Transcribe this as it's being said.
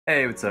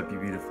Hey, what's up you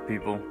beautiful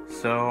people?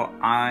 So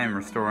I'm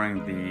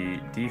restoring the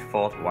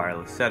default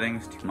wireless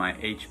settings to my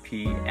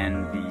HP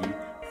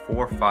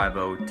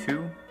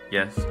NV4502.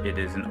 Yes, it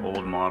is an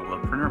old model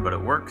of printer, but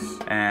it works,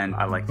 and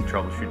I like to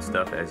troubleshoot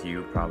stuff, as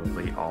you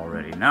probably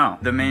already know.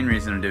 The main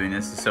reason I'm doing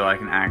this is so I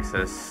can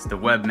access the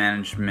web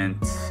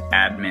management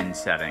admin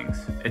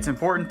settings. It's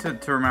important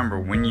to remember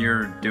when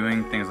you're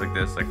doing things like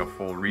this, like a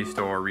full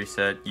restore,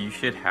 reset, you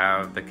should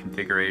have the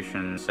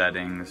configuration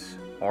settings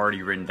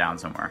already written down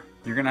somewhere.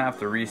 You're gonna have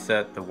to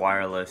reset the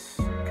wireless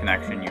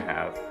connection you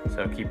have,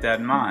 so keep that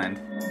in mind.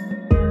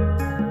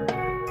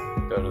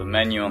 Go to the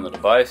menu on the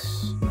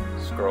device,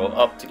 scroll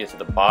up to get to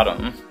the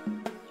bottom,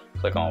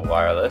 click on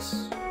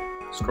wireless,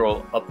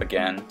 scroll up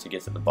again to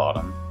get to the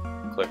bottom,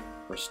 click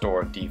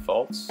restore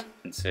defaults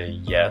and say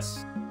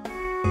yes.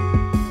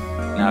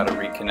 Now to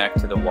reconnect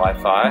to the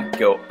Wi-Fi,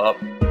 go up,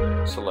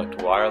 select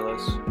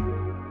wireless,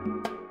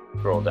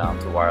 scroll down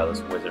to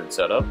wireless wizard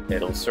setup.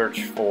 It'll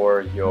search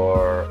for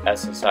your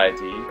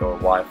SSID or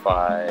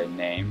Wi-Fi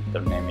name, the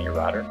name of your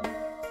router.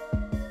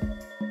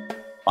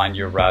 Find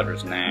your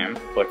router's name,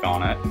 click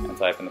on it, and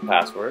type in the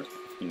password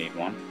if you need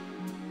one.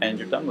 And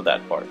you're done with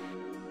that part.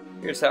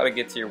 Here's how to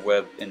get to your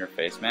web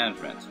interface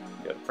management.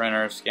 Go to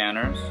printers,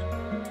 scanners,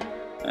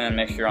 and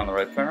make sure you're on the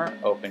right printer.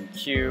 Open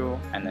Q,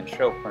 and then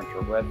show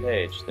printer web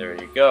page. There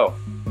you go.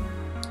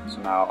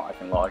 So now I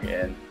can log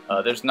in.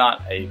 There's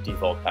not a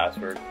default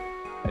password.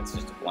 It's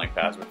just a blank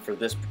password for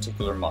this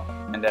particular month.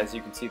 And as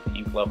you can see, the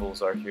ink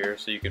levels are here,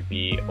 so you could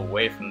be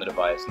away from the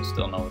device and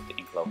still know what the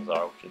ink levels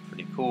are, which is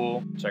pretty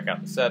cool. Check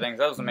out the settings.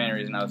 That was the main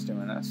reason I was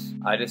doing this.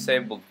 I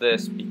disabled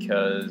this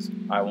because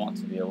I want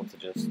to be able to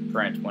just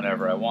print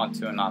whenever I want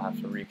to and not have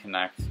to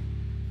reconnect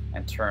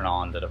and turn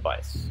on the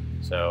device.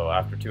 So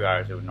after 2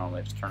 hours, it would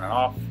normally just turn it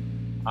off.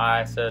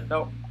 I said,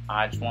 nope,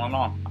 I just want it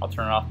on. I'll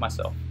turn it off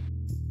myself.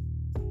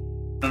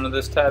 Under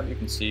this tab, you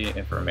can see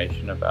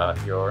information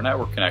about your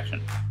network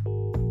connection.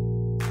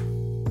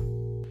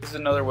 This is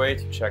another way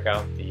to check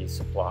out the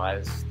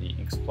supplies, the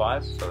ink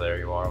supplies, so there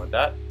you are with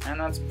that. And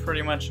that's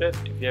pretty much it.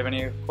 If you have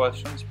any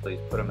questions, please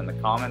put them in the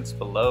comments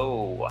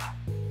below.